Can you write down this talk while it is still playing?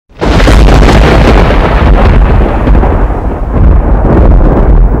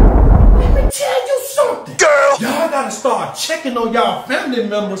on y'all family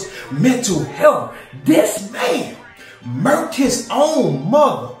members' mental health. This man murked his own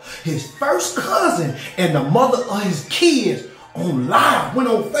mother, his first cousin, and the mother of his kids on live. Went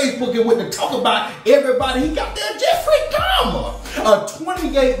on Facebook and went to talk about everybody. He got that Jeffrey Dahmer. A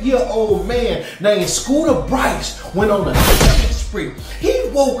 28-year-old man named Scooter Bryce went on a killing spree. He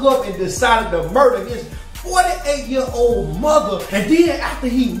woke up and decided to murder his 48-year-old mother, and then after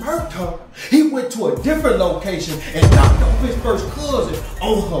he murdered her, he went to a different location and knocked off his first cousin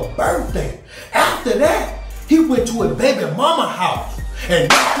on her birthday. After that, he went to his baby mama house and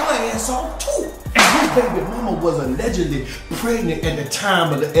knocked her ass off too. And his baby mama was allegedly pregnant at the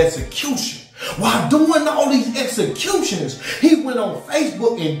time of the execution. While doing all these executions, he went on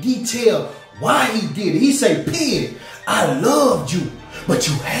Facebook and detailed why he did it. He said, "Pig, I loved you, but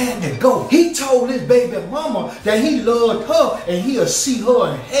you had to go." He told his baby mama that he loved her and he'll see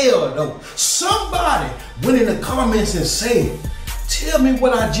her in hell though. Somebody went in the comments and said, "Tell me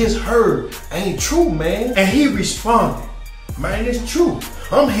what I just heard ain't true, man." And he responded, "Man, it's true.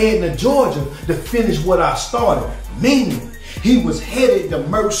 I'm heading to Georgia to finish what I started." Meaning, he was headed to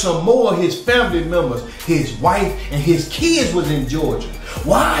murder some more of his family members. His wife and his kids was in Georgia.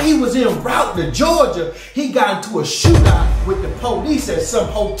 While he was en route to Georgia, he got into a shootout with the police at some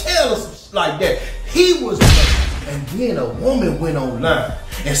hotel or something like that. He was and then a woman went online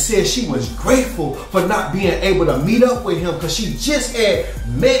and said she was grateful for not being able to meet up with him because she just had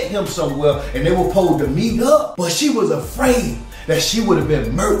met him somewhere and they were supposed to meet up. But she was afraid that she would have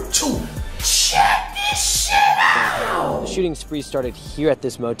been murdered too. Check this shit out! The shooting spree started here at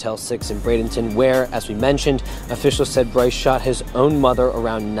this Motel 6 in Bradenton where, as we mentioned, officials said Bryce shot his own mother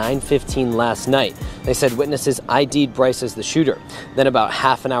around 9:15 last night. They said witnesses ID'd Bryce as the shooter. Then about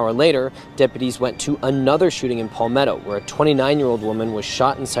half an hour later, deputies went to another shooting in Palmetto where a 29-year-old woman was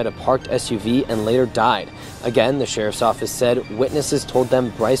shot inside a parked SUV and later died. Again, the sheriff's office said witnesses told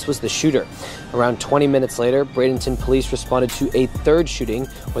them Bryce was the shooter. Around 20 minutes later, Bradenton police responded to a third shooting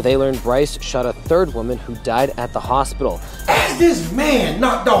where they learned Bryce shot a third woman who died at the hospital. As this man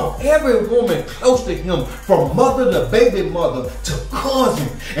knocked off every woman close to him, from mother to baby mother to cousin,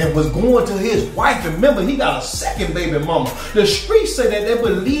 and was going to his wife. Remember, he got a second baby mama. The streets say that they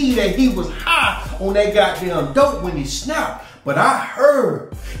believe that he was high on that goddamn dope when he snapped. But I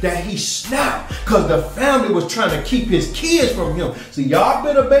heard that he snapped because the family was trying to keep his kids from him. See, y'all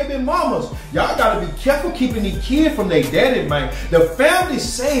better baby mamas. Y'all gotta be careful keeping these kids from their daddy, man. The family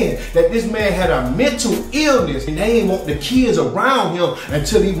said that this man had a mental illness and they didn't want the kids around him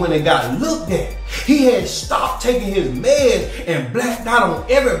until he went and got looked at. He had stopped taking his meds and blacked out on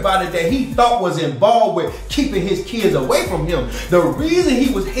everybody that he thought was involved with keeping his kids away from him. The reason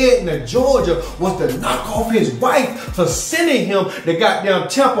he was heading to Georgia was to knock off his wife for sending him to goddamn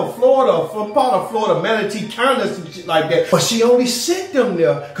Tampa, Florida, from part of Florida, Manatee County, and shit like that. But she only sent them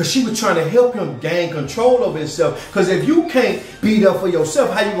there because she was trying to help him gain control of himself. Because if you can't be there for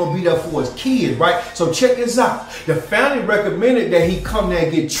yourself, how you gonna be there for his kids, right? So check this out. The family recommended that he come there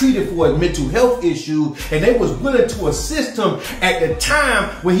and get treated for his mental health issues, and they was willing to assist him at the time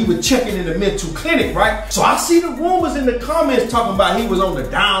when he was checking in the mental clinic, right? So I see the rumors in the comments talking about he was on the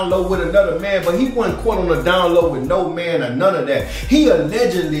down low with another man, but he wasn't quite on the down low with no man or none of that. He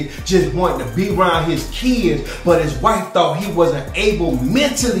allegedly just wanted to be around his kids, but his wife thought he wasn't able,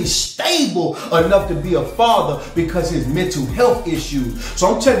 mentally stable enough to be a father because his mental health issues.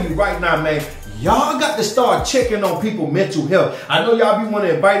 So I'm telling you right now, man, y'all got to start checking on people's mental health. I know y'all be wanting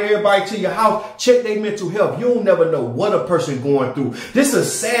to invite everybody to your house. Check their mental health. You'll never know what a person going through. This is a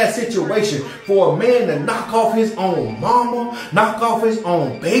sad situation for a man to knock off his own mama, knock off his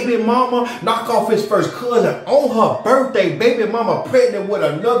own baby mama, knock off his first cousin on her birthday. Baby mama pregnant with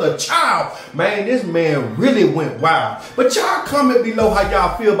another child. Man, this man really went wild. But y'all comment below how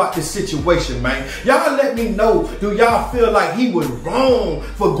y'all feel about this situation, man. Y'all let me know, do y'all feel like he was wrong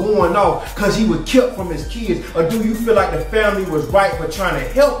for going off because he was kept from his kids, or do you feel like the family was right for trying to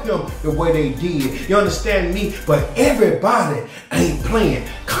help him the way they did? You understand me? But everybody ain't playing.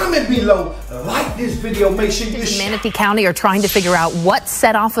 Comment below, like this video, make sure you share. Manatee County are trying to figure out what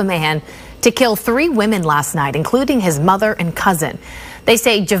set off a man to kill 3 women last night, including his mother and cousin. They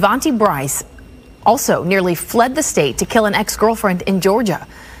say Javante Bryce also nearly fled the state to kill an ex-girlfriend in Georgia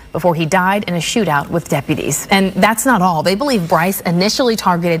before he died in a shootout with deputies. And that's not all. They believe Bryce initially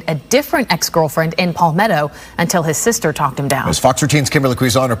targeted a different ex-girlfriend in Palmetto until his sister talked him down. As Fox 13's Kimberly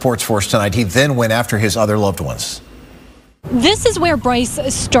Cuizon reports for us tonight, he then went after his other loved ones. This is where Bryce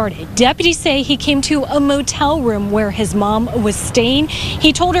started. Deputies say he came to a motel room where his mom was staying.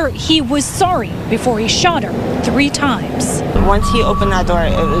 He told her he was sorry before he shot her 3 times. Once he opened that door,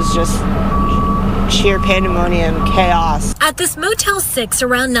 it was just sheer pandemonium, chaos. At this Motel 6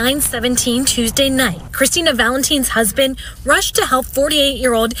 around 9:17 Tuesday night, Christina Valentine's husband rushed to help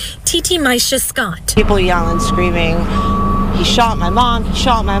 48-year-old Titi Maisha Scott. People yelling, screaming, he shot my mom, he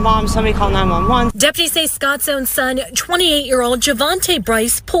shot my mom, somebody call 911. Deputies say Scott's own son, 28-year-old Javante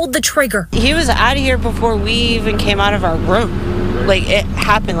Bryce, pulled the trigger. He was out of here before we even came out of our room. Like, it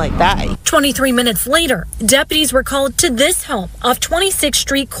happened like that. 23 minutes later, deputies were called to this home off 26th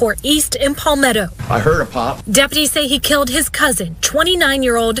Street Court East in Palmetto. I heard a pop. Deputies say he killed his cousin,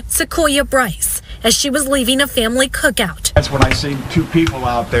 29-year-old Sequoia Bryce, as she was leaving a family cookout. That's when I see two people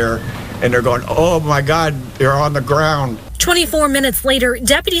out there and they're going, oh my God, they're on the ground. 24 minutes later,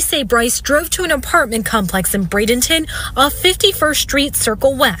 deputies say Bryce drove to an apartment complex in Bradenton off 51st Street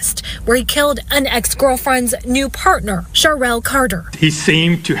Circle West, where he killed an ex-girlfriend's new partner, Sharrell Carter. He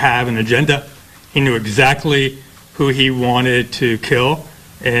seemed to have an agenda. He knew exactly who he wanted to kill,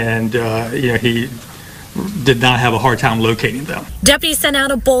 and he did not have a hard time locating them. Deputies sent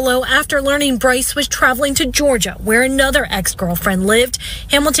out a bolo after learning Bryce was traveling to Georgia, where another ex-girlfriend lived.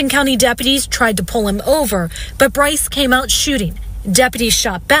 Hamilton County deputies tried to pull him over, but Bryce came out shooting. Deputies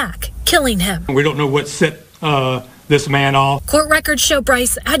shot back, killing him. We don't know what set this man off. Court records show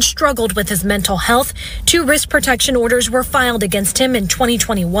Bryce had struggled with his mental health. 2 risk protection orders were filed against him in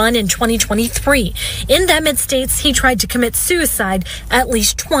 2021 and 2023. In them, it states he tried to commit suicide at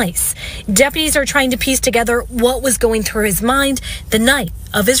least twice. Deputies are trying to piece together what was going through his mind the night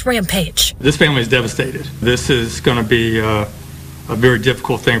of his rampage. This family is devastated. This is going to be a very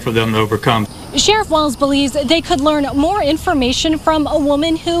difficult thing for them to overcome. Sheriff Wells believes they could learn more information from a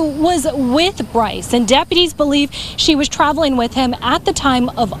woman who was with Bryce, and deputies believe she was traveling with him at the time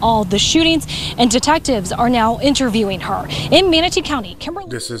of all the shootings, and detectives are now interviewing her. In Manatee County, Kimberly.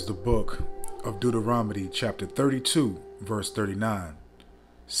 This is the book of Deuteronomy, chapter 32, verse 39.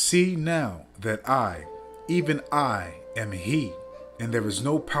 See now that I, even I, am he, and there is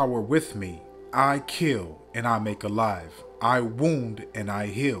no power with me. I kill and I make alive. I wound and I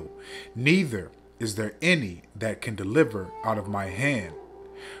heal. Neither is there any that can deliver out of my hand.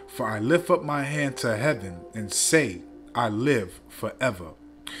 For I lift up my hand to heaven and say, I live forever.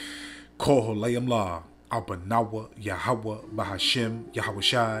 Koholayam la, Abanawa, Yahweh, Bahashim,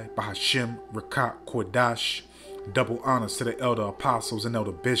 Yahushai, Bahashim, Rakat, Kodash. Double honors to the elder apostles and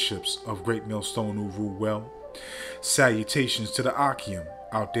elder bishops of Great Millstone who rule well. Salutations to the Akim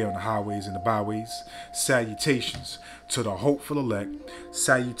out there on the highways and the byways. Salutations to the hopeful elect.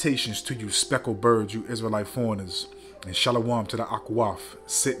 Salutations to you speckled birds, you Israelite foreigners. And shalom to the Akwaf,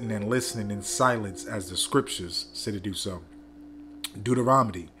 sitting and listening in silence as the scriptures say to do so.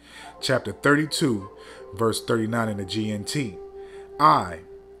 Deuteronomy, chapter 32, verse 39 in the GNT. I,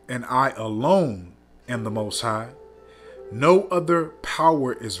 and I alone, am the Most High. No other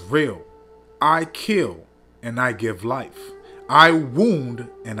power is real. I kill and I give life. I wound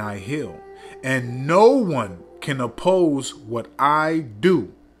and I heal, and no one can oppose what I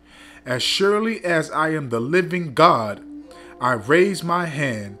do. As surely as I am the living God, I raise my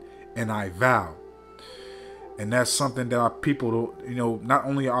hand and I vow. And that's something that our people, not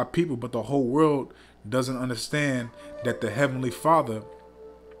only our people, but the whole world doesn't understand, that the Heavenly Father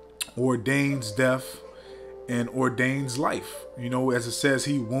ordains death and ordains life. As it says,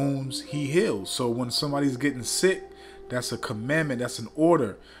 he wounds, he heals. So when somebody's getting sick, that's a commandment, that's an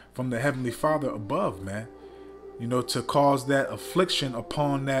order from the Heavenly Father above, man. To cause that affliction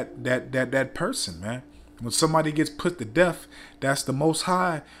upon that person, man. When somebody gets put to death, that's the Most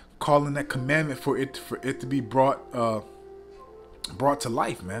High calling that commandment for it to be brought to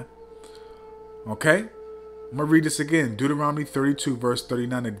life, man. Okay? I'm gonna read this again. Deuteronomy 32, verse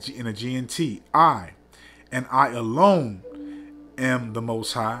 39 in a GNT. I, and I alone, am the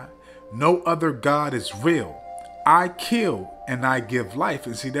Most High. No other God is real. I kill and I give life.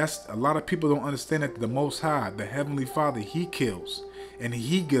 And see, that's a lot of people don't understand that the Most High, the Heavenly Father, he kills and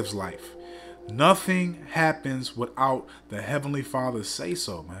he gives life. Nothing happens without the Heavenly Father say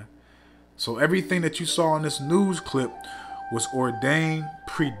so, man. So everything that you saw in this news clip was ordained,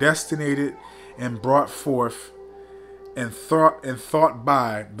 predestinated, and brought forth and thought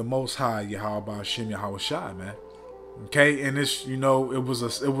by the Most High, Yahweh Hashem Yahweh Shai, man. Okay, and this, it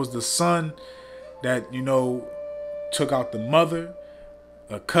was the son that took out the mother,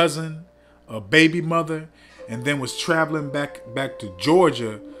 a cousin, a baby mother, and then was traveling back to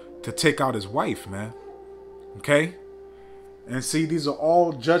Georgia to take out his wife, man. Okay? And see, these are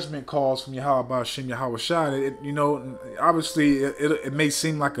all judgment calls from Yahweh Hashem Yahweh Shai. Obviously, it may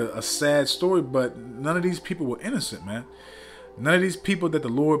seem like a sad story, but none of these people were innocent, man. None of these people that the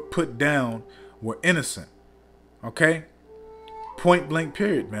Lord put down were innocent. Okay? Point blank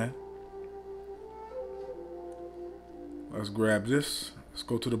period, man. Let's grab this. Let's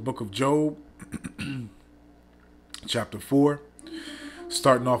go to the book of Job, chapter 4,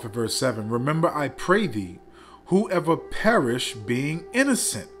 starting off at verse 7. Remember, I pray thee, whoever perish being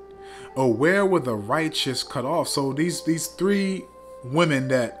innocent, or where were the righteous cut off? So these three women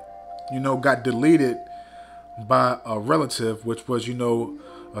that, got deleted by a relative, which was,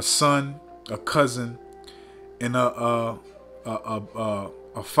 a son, a cousin, and a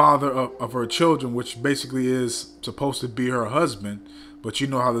father of her children, which basically is supposed to be her husband, but you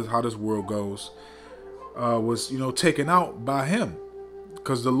know how this world goes, was taken out by him,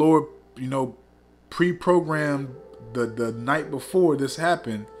 because the Lord pre-programmed the night before this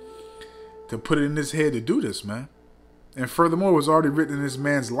happened to put it in his head to do this, man. And furthermore, it was already written in this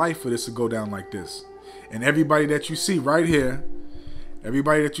man's life for this to go down like this. And everybody that you see right here, it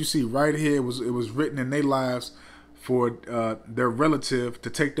was written in their lives for their relative to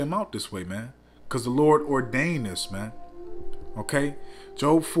take them out this way, man. Because the Lord ordained this, man. Okay?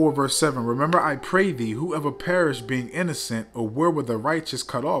 Job 4 verse 7. Remember, I pray thee, whoever perish being innocent, or where were the righteous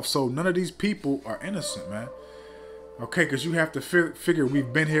cut off? So none of these people are innocent, man. Okay, because you have to figure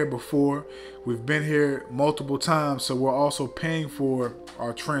we've been here before. We've been here multiple times. So we're also paying for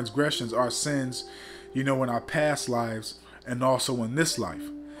our transgressions, our sins, in our past lives and also in this life.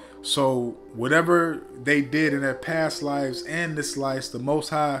 So whatever they did in their past lives and this life, the Most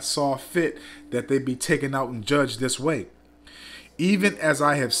High saw fit that they be taken out and judged this way. Even as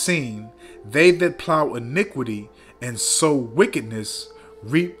I have seen, they that plow iniquity and sow wickedness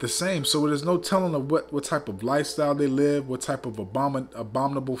reap the same. So there's no telling of what type of lifestyle they live, what type of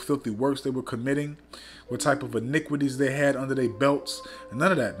abominable, filthy works they were committing, what type of iniquities they had under their belts, and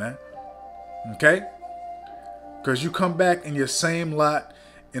none of that, man. Okay? Because you come back in your same lot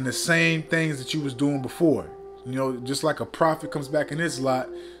in the same things that you was doing before. Just like a prophet comes back in his lot.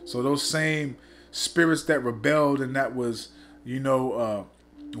 So those same spirits that rebelled and that was,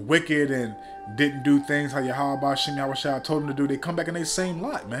 wicked and didn't do things how Yahweh Shem Yahushua told them to do, they come back in their same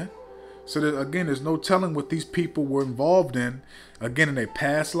lot, man. So that, again, there's no telling what these people were involved in, again, in their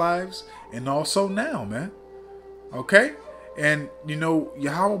past lives and also now, man. Okay? And,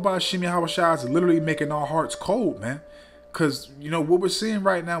 Yahweh Shem Yahushua is literally making our hearts cold, man. Because, what we're seeing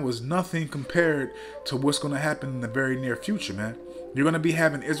right now is nothing compared to what's going to happen in the very near future, man. You're going to be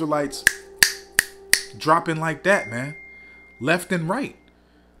having Israelites dropping like that, man. Left and right.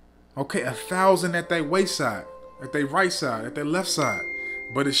 Okay, 1,000 at their wayside, at their right side, at their left side.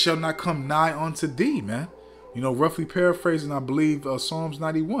 But it shall not come nigh unto thee, man. Roughly paraphrasing, I believe, Psalms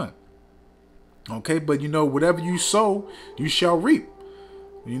 91. Okay, but whatever you sow, you shall reap.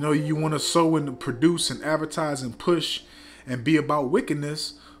 You want to sow and produce and advertise and push and be about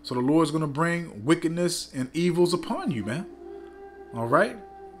wickedness. So the Lord's going to bring wickedness and evils upon you, man. All right.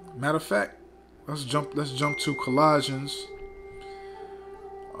 Matter of fact, let's jump to Colossians.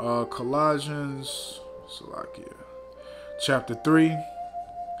 Chapter 3.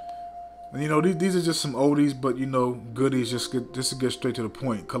 And these are just some oldies, but goodies, just to get straight to the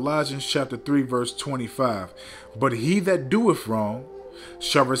point. Colossians chapter 3 verse 25. But he that doeth wrong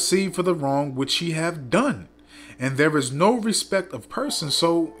shall receive for the wrong which he have done. And there is no respect of person.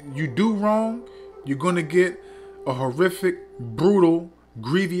 So you do wrong, you're going to get a horrific, brutal,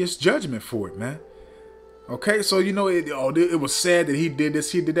 grievous judgment for it, man. Okay, so it was sad that he did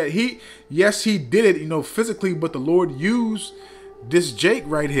this, he did that. Yes, he did it, physically, but the Lord used this Jake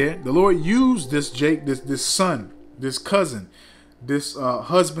right here. The Lord used this Jake, this son, this cousin, this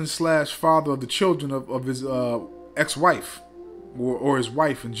husband / father of the children of his ex-wife or his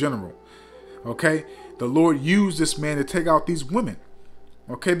wife in general. Okay, the Lord used this man to take out these women.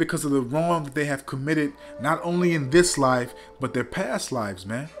 Okay, because of the wrong that they have committed, not only in this life, but their past lives,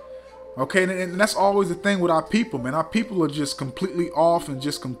 man. Okay, and that's always the thing with our people, man. Our people are just completely off and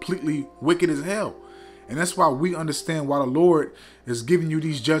just completely wicked as hell. And that's why we understand why the Lord is giving you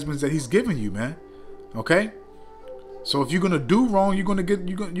these judgments that he's giving you, man. Okay? So if you're going to do wrong, you're going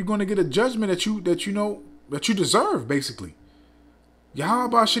to get a judgment that you deserve, basically.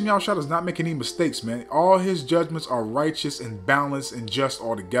 Yahweh Shem Yahushua does not make any mistakes, man. All his judgments are righteous and balanced and just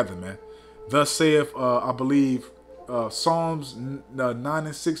altogether, man. Thus saith, I believe, Psalms 9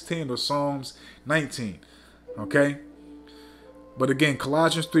 and 16 or Psalms 19. Okay? But again,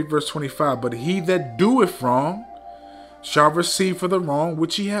 Colossians 3 verse 25. But he that doeth wrong shall receive for the wrong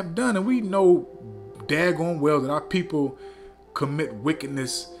which he have done. And we know daggone well that our people commit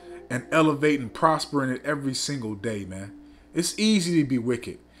wickedness and elevate and prosper in it every single day, man. It's easy to be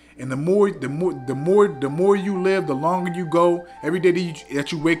wicked. And the more you live, the longer you go, every day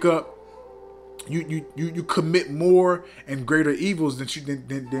that you wake up, you commit more and greater evils than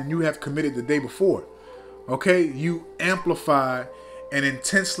you have committed the day before. okay, you amplify and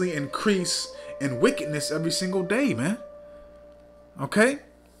intensely increase in wickedness every single day, man. Okay?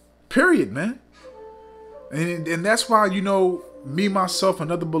 Period, man. And that's why, you know, me, myself,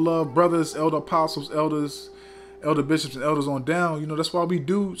 and other beloved brothers, elder apostles, elders, elder bishops, and elders on down, you know, that's why we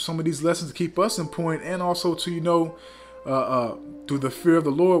do some of these lessons to keep us in point, and also to, you know, through the fear of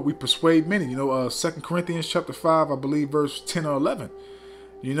the Lord, we persuade many. You know, 2 Corinthians chapter 5, I believe, verse 10 or 11.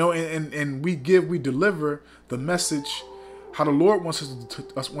 You know, and we deliver the message how the Lord wants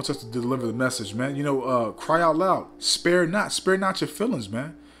us to deliver the message, man. You know, cry out loud, spare not your feelings,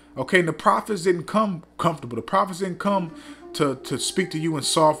 man. Okay, and the prophets didn't come comfortable. The prophets didn't come to speak to you in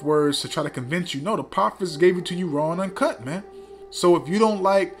soft words to try to convince you. No, the prophets gave it to you raw and uncut, man. So if you don't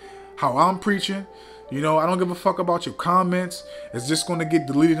like how I'm preaching, you know, I don't give a fuck about your comments. It's just going to get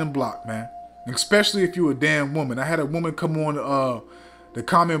deleted and blocked, man. Especially if you're a damn woman. I had a woman come on the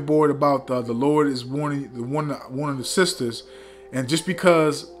comment board about the Lord is warning one of the sisters, and just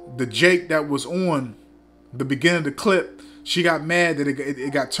because the Jake that was on the beginning of the clip, she got mad that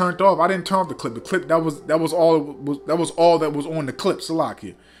it got turned off. I didn't turn off the clip. The clip that was all that was on the clip,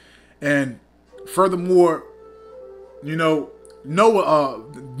 Salakia. And furthermore, you know,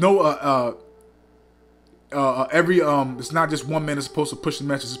 it's not just one man that's supposed to push the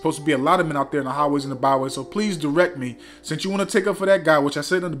message. It's supposed to be a lot of men out there in the highways and the byways. So please direct me, since you want to take up for that guy, which I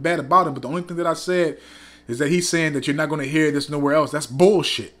said nothing bad about him, but the only thing that I said is that he's saying that you're not going to hear this nowhere else. That's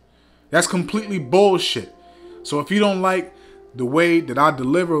bullshit. That's completely bullshit. So if you don't like the way that I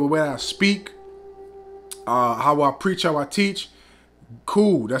deliver, the way I speak, how I preach, how I teach,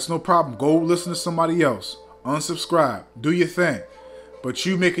 cool, that's no problem. Go listen to somebody else. Unsubscribe. Do your thing. But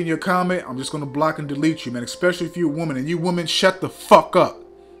you making your comment, I'm just going to block and delete you, man. Especially if you're a woman. And you women, shut the fuck up.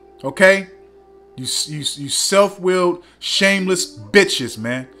 Okay? You self-willed, shameless bitches,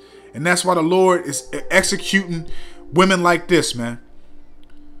 man. And that's why the Lord is executing women like this, man.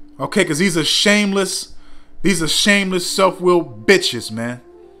 Okay? Because these are shameless, self-willed bitches, man.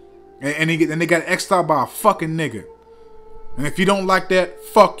 And they got X'd out by a fucking nigga. And if you don't like that,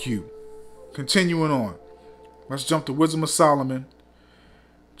 fuck you. Continuing on. Let's jump to Wisdom of Solomon,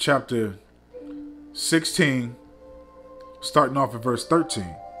 chapter 16, starting off at verse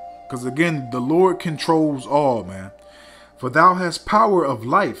 13. Because again, the Lord controls all, man. For thou hast power of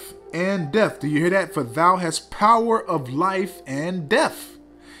life and death. Do you hear that? For thou hast power of life and death.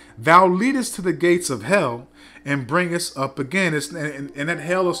 Thou leadest to the gates of hell and bringest up again. And that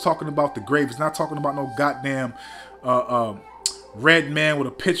hell is talking about the grave. It's not talking about no goddamn red man with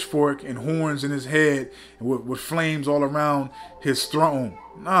a pitchfork and horns in his head and with flames all around his throne.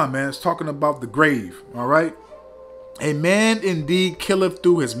 Nah, man, it's talking about the grave. All right. A man indeed killeth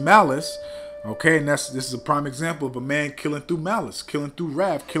through his malice. Okay, and this is a prime example of a man killing through malice, killing through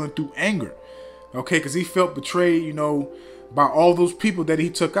wrath, killing through anger. Okay, because he felt betrayed, you know, by all those people that he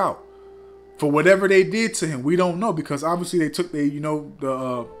took out. For whatever they did to him, we don't know, because obviously they took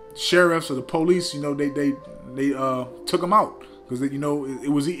the sheriffs or the police, you know, they took him out because you know it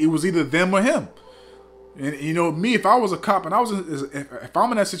was either them or him. And you know, me, if I was a cop and if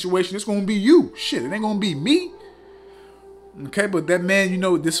I'm in that situation, it's gonna be you. Shit, it ain't gonna be me. Okay, but that man, you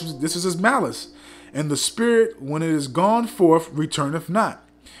know, this is his malice, and the spirit, when it is gone forth, returneth not.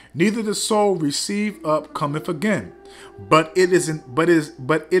 Neither the soul receive up cometh again. But it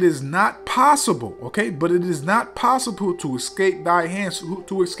is not possible. Okay, but it is not possible to escape thy hands.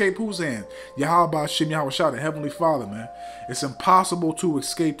 To escape whose hand? Yahweh Shem Yahweh, the Heavenly Father, man. It's impossible to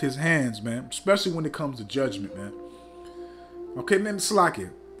escape his hands, man. Especially when it comes to judgment, man. Okay, man,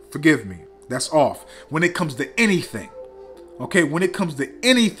 Slakia, forgive me. That's off. When it comes to anything. Okay, when it comes to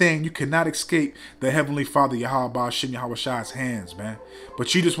anything, you cannot escape the Heavenly Father, Yahweh Shem Yahweh Shai's hands, man.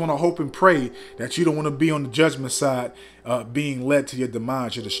 But you just want to hope and pray that you don't want to be on the judgment side, being led to your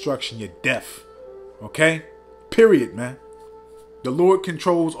demise, your destruction, your death. Okay? Period, man. The Lord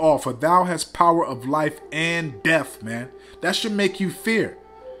controls all, for thou hast power of life and death, man. That should make you fear.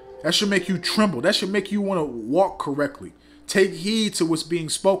 That should make you tremble. That should make you want to walk correctly. Take heed to what's being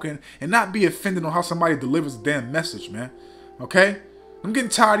spoken and not be offended on how somebody delivers the damn message, man. Okay? I'm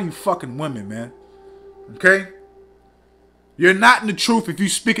getting tired of you fucking women, man. Okay? You're not in the truth if you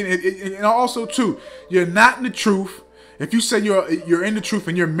speaking, and also too, you're not in the truth if you say you're in the truth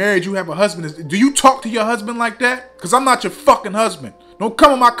and you're married, you have a husband. Do you talk to your husband like that? Because I'm not your fucking husband. Don't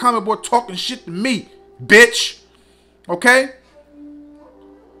come on my comment board talking shit to me, bitch. Okay? I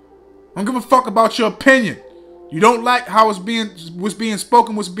don't give a fuck about your opinion. You don't like how what's being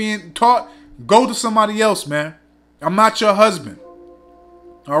spoken, what's being taught, go to somebody else, man. I'm not your husband.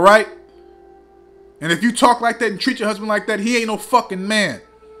 All right? And if you talk like that and treat your husband like that, he ain't no fucking man.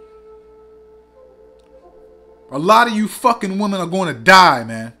 A lot of you fucking women are going to die,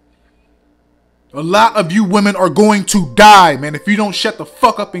 man. A lot of you women are going to die, man, if you don't shut the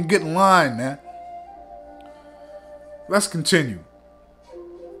fuck up and get in line, man. Let's continue.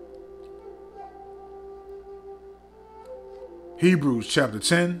 Hebrews chapter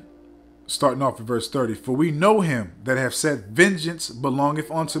 10, starting off at verse 30. For we know him that have said, vengeance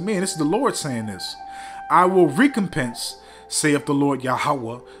belongeth unto me. And this is the Lord saying this. I will recompense, saith the Lord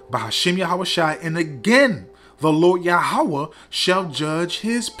Yahweh, by Hashem Yahweh Shai. And again, the Lord Yahweh shall judge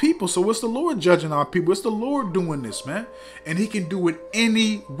his people. So it's the Lord judging our people. It's the Lord doing this, man. And he can do it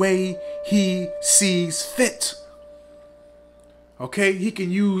any way he sees fit. Okay, he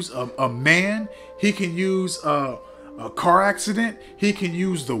can use a man. He can use a car accident. He can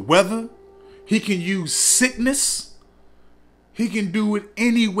use the weather. He can use sickness. He can do it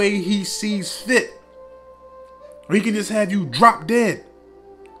any way he sees fit. Or he can just have you drop dead.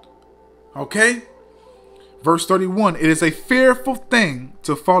 Okay? Verse 31, it is a fearful thing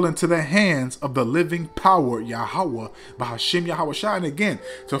to fall into the hands of the living power, Yahweh, by Hashem Yahweh Shai. And again,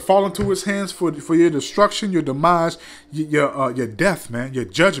 to fall into his hands for your destruction, your demise, your death, man, your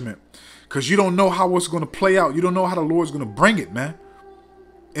judgment. Because you don't know how it's going to play out. You don't know how the Lord's going to bring it, man.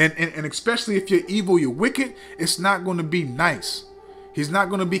 And especially if you're evil, you're wicked, it's not going to be nice. He's not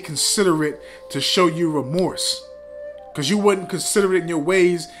going to be considerate to show you remorse. Because you wasn't considerate in your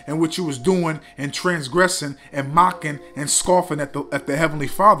ways and what you was doing and transgressing and mocking and scoffing at the Heavenly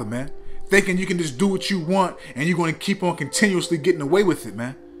Father, man. Thinking you can just do what you want and you're going to keep on continuously getting away with it,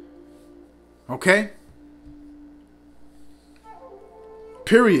 man. Okay?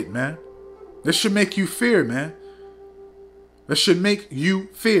 Period, man. This should make you fear, man. This should make you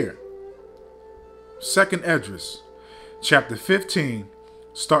fear. 2nd Esdras, chapter 15,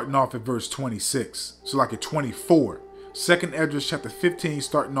 starting off at verse 26. So like at 24. 2nd Esdras chapter 15,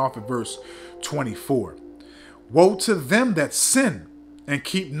 starting off at verse 24. Woe to them that sin and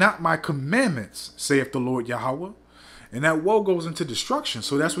keep not my commandments, saith the Lord Yahweh. And that woe goes into destruction.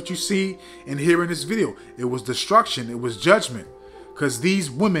 So that's what you see and hear in this video. It was destruction. It was judgment. Because these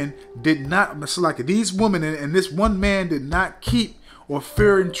women did not, so like these women and this one man did not keep or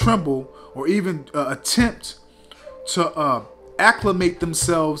fear and tremble or even attempt to acclimate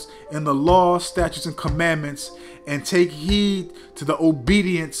themselves in the law, statutes, and commandments and take heed to the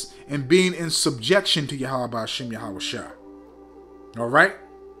obedience and being in subjection to Yahweh Hashem Yahweh Shai. All right?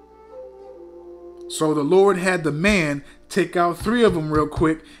 So the Lord had the man take out 3 of them real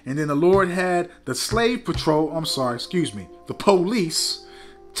quick, and then the Lord had the slave patrol, the police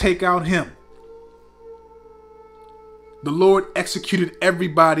take out him. The Lord executed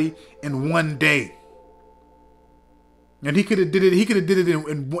everybody in one day. And he could have did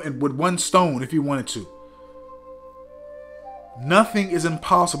it with one stone if he wanted to. Nothing is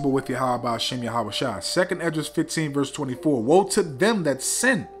impossible with Yahweh Hashem Yahweh Shai. 2nd Esdras 15 verse 24. Woe to them that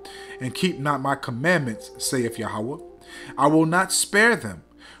sin and keep not my commandments, saith Yahweh. I will not spare them.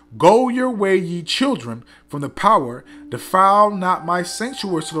 Go your way, ye children, from the power. Defile not my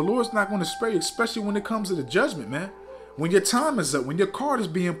sanctuary. So the Lord's not going to spare you, especially when it comes to the judgment, man. When your time is up, when your card is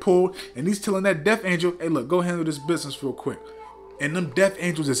being pulled, and he's telling that death angel, hey, look, go handle this business real quick. And them death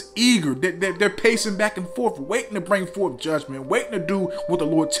angels is eager. They're pacing back and forth, waiting to bring forth judgment, waiting to do what the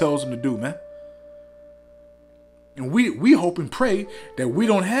Lord tells them to do, man. And we hope and pray that we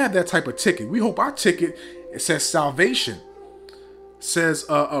don't have that type of ticket. We hope our ticket, it says salvation, says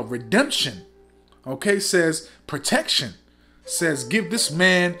redemption, okay, says protection, says give this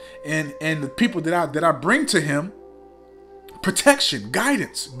man and the people that I bring to him protection,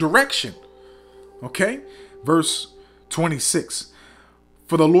 guidance, direction. Okay, verse 26.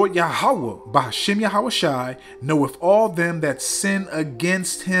 For the Lord Yahweh, by Hashem Yahweh Shai, knoweth all them that sin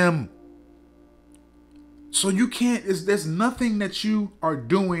against him. So you can't, there's nothing that you are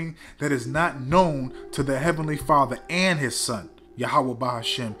doing that is not known to the Heavenly Father and his Son, Yahweh by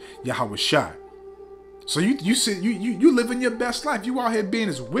Hashem Yahweh Shai. So you living your best life. You out here being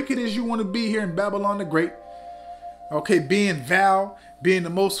as wicked as you want to be here in Babylon the Great. Okay, being vile, being the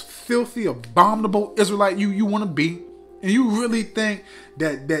most filthy, abominable Israelite you want to be. And you really think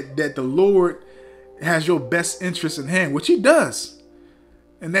that the Lord has your best interest in hand, which he does.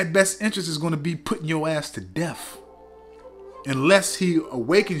 And that best interest is going to be putting your ass to death. Unless he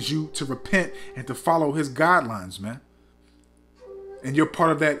awakens you to repent and to follow his guidelines, man. And you're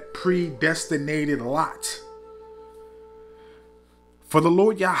part of that predestinated lot. For the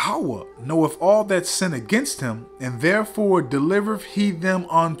Lord Yahweh knoweth all that sin against him, and therefore delivereth he them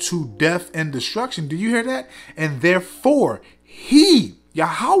unto death and destruction. Do you hear that? And therefore he,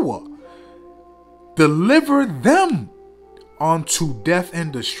 Yahweh, deliver them onto death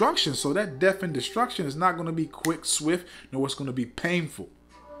and destruction. So that death and destruction is not going to be quick, swift, no, it's going to be painful.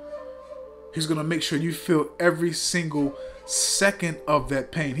 He's going to make sure you feel every single second of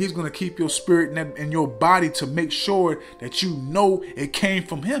that pain. He's going to keep your spirit and your body to make sure that you know it came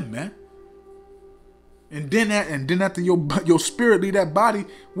from him, man. And then after your spirit leave that body,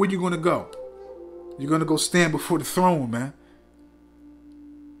 where you going to go? You're going to go stand before the throne, man.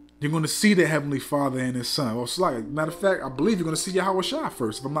 You're going to see the Heavenly Father and his Son. Well, it's like, matter of fact, I believe you're going to see Yahweh Shai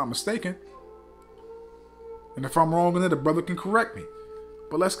first, if I'm not mistaken. And if I'm wrong in it, the brother can correct me.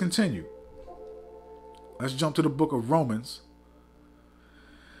 But let's continue. Let's jump to the book of Romans,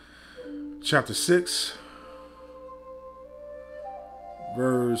 chapter 6,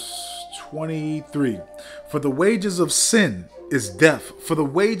 verse 23. For the wages of sin is death. For the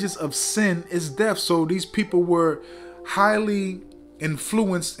wages of sin is death. So these people were highly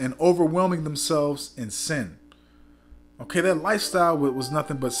influenced and overwhelming themselves in sin. Okay, their lifestyle was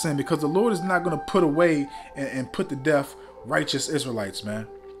nothing but sin, because the Lord is not going to put away and put to death righteous Israelites, man.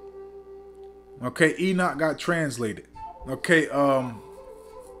 Okay, Enoch got translated. Okay,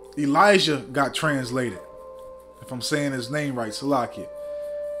 Elijah got translated. If I'm saying his name right, Salakia.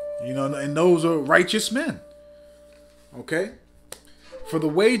 You know, and those are righteous men. Okay? For the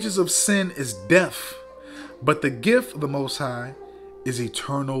wages of sin is death, but the gift of the Most High is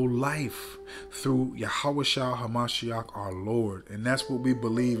eternal life through Yahweh Shai HaMashiach our Lord. And that's what we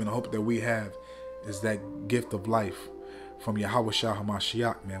believe and hope that we have, is that gift of life from Yahweh Shai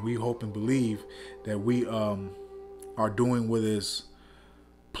HaMashiach, man. We hope and believe that we are doing what is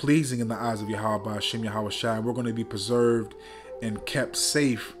pleasing in the eyes of Yahweh Ba'ashem Yahweh Shai. We're going to be preserved and kept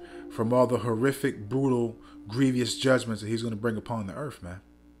safe from all the horrific, brutal, grievous judgments that he's going to bring upon the earth, man.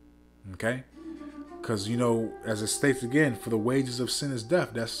 Okay? Because, you know, as it states again, for the wages of sin is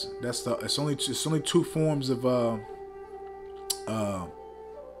death. It's only two forms of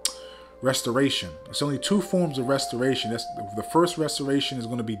restoration. It's only two forms of restoration. That's the first restoration is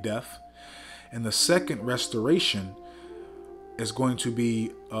going to be death, and the second restoration is going to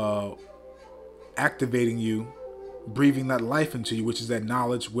be activating you, breathing that life into you, which is that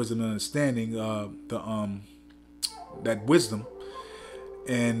knowledge, wisdom, and understanding. That wisdom,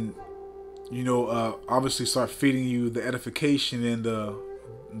 and you know, obviously start feeding you the edification and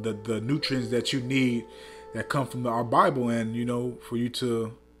the nutrients that you need that come from our Bible, and you know, for you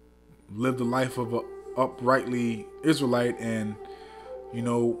to live the life of a uprightly Israelite, and you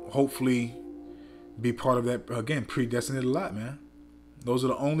know, hopefully be part of that, again, predestinated lot, man. Those are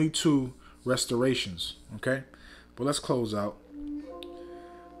the only two restorations. Okay, but let's close out.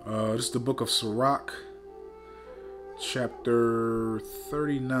 This is the book of Sirach, chapter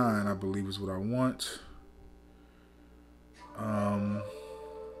 39, I believe is what I want.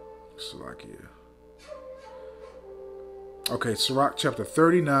 Salakia. Okay, Sirach chapter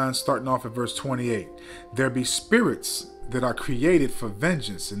 39, starting off at verse 28. There be spirits that are created for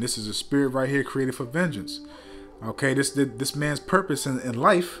vengeance. And this is a spirit right here created for vengeance. Okay, this man's purpose in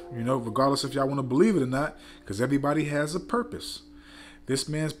life, you know, regardless if y'all want to believe it or not, because everybody has a purpose. This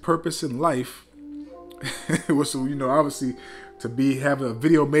man's purpose in life was, you know, obviously to have a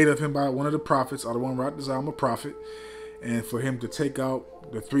video made of him by one of the prophets, or the one right desire, I'm a prophet, and for him to take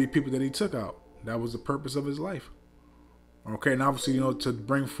out the 3 people that he took out. That was the purpose of his life. Okay, and obviously, you know, to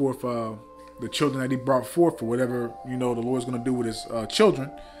bring forth the children that he brought forth, for whatever, you know, the Lord's going to do with his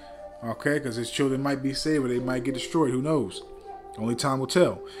children. Okay, because his children might be saved or they might get destroyed. Who knows? Only time will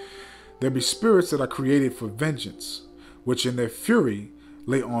tell. There be spirits that are created for vengeance, which in their fury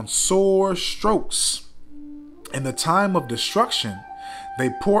lay on sore strokes. In the time of destruction,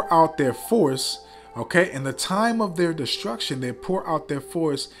 they pour out their force. Okay, in the time of their destruction, they pour out their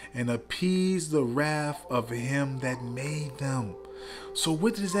force and appease the wrath of him that made them. So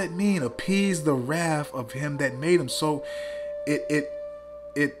what does that mean? Appease the wrath of him that made them. So it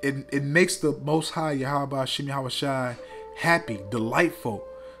makes the Most High Yahweh Ba'ashem Yahweh Shai happy, delightful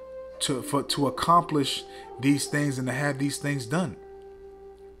to accomplish these things and to have these things done.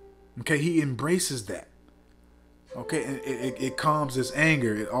 Okay, he embraces that. Okay, and it calms his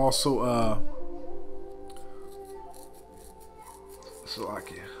anger. It also so I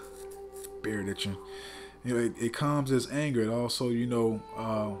can beard itching. You know, it calms his anger. It also, you know,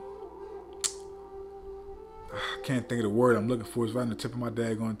 I can't think of the word I'm looking for. It's right on the tip of my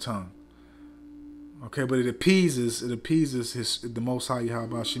daggone tongue. Okay, but it appeases the Most High Yahweh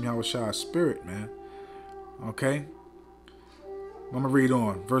Ba'ashem Yahweh Shai's spirit, man. Okay, I'm gonna read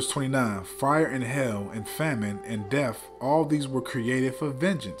on. Verse 29. Fire and hell and famine and death, all these were created for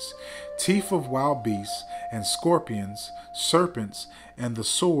vengeance. Teeth of wild beasts and scorpions, serpents, and the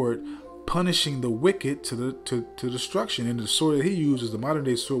sword, punishing the wicked to destruction. And the sword that he used is the modern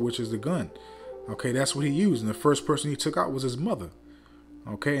day sword, which is the gun. Okay, that's what he used. And the first person he took out was his mother.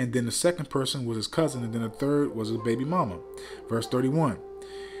 Okay, and then the second person was his cousin, and then the third was his baby mama. Verse 31.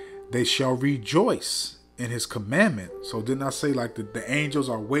 They shall rejoice in his commandment. So didn't I say like the angels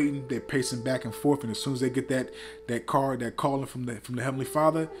are waiting, they're pacing back and forth, and as soon as they get that calling from the Heavenly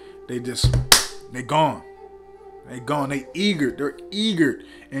Father, they gone. They're eager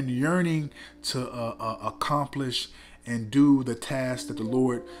and yearning to accomplish and do the task that the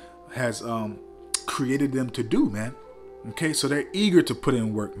Lord has created them to do, man. Okay, so they're eager to put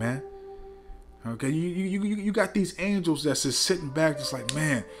in work, man. Okay, you got these angels that's just sitting back, just like,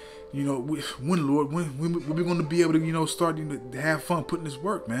 man, you know, when Lord, when we going to be able to, you know, start to have fun putting this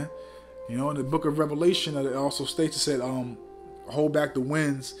work, man. You know, in the book of Revelation, it also states, it said, hold back the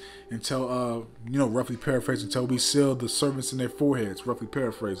winds until, you know, roughly paraphrasing, until we seal the servants in their foreheads, roughly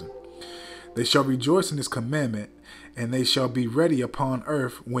paraphrasing. They shall rejoice in this commandment, and they shall be ready upon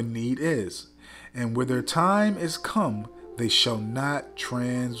earth when need is. And where their time is come, they shall not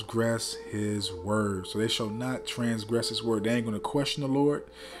transgress his word. So they shall not transgress his word. They ain't going to question the Lord.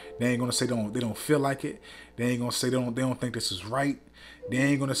 They ain't going to say they don't feel like it. They ain't going to say they don't think this is right. They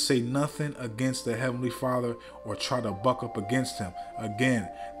ain't going to say nothing against the Heavenly Father or try to buck up against him. Again,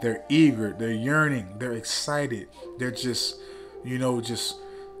 they're eager, they're yearning, they're excited. They're just, you know, just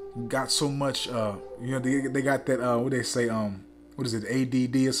got so much, you know, they got that, what they say, what is it,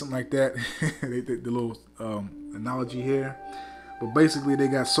 ADD or something like that? the little analogy here. But basically, they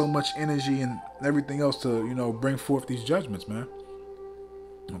got so much energy and everything else to, you know, bring forth these judgments, man.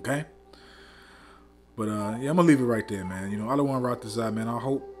 Okay? But yeah, I'm gonna leave it right there, man. You know, I don't want to route this out, man. I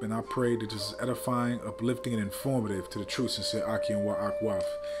hope and I pray that this is edifying, uplifting, and informative to the true, sincere Aki and Wa Akwaf.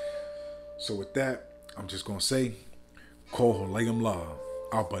 So with that, I'm just gonna say, Kol Holayim La,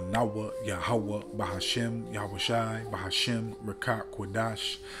 Abanawa Yahweh Bahashem Yahushai Bahashem Rekat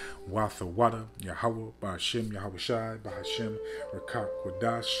Kodash Wathawada Yahweh Bahashem Yahushai Bahashem Rekat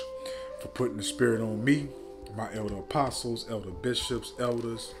Kodash, for putting the spirit on me, my elder apostles, elder bishops,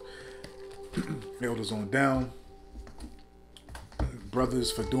 elders on down, brothers,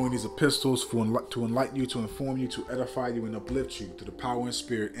 for doing these epistles, to enlighten you, to inform you, to edify you, and uplift you to the power and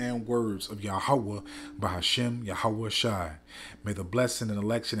spirit and words of Yahweh Bahashem Yahweh Shai. May the blessing and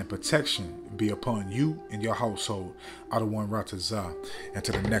election and protection be upon you and your household. Adawan Ratazah, and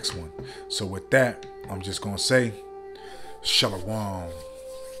to the next one. So with that, I'm just gonna say, Shalom.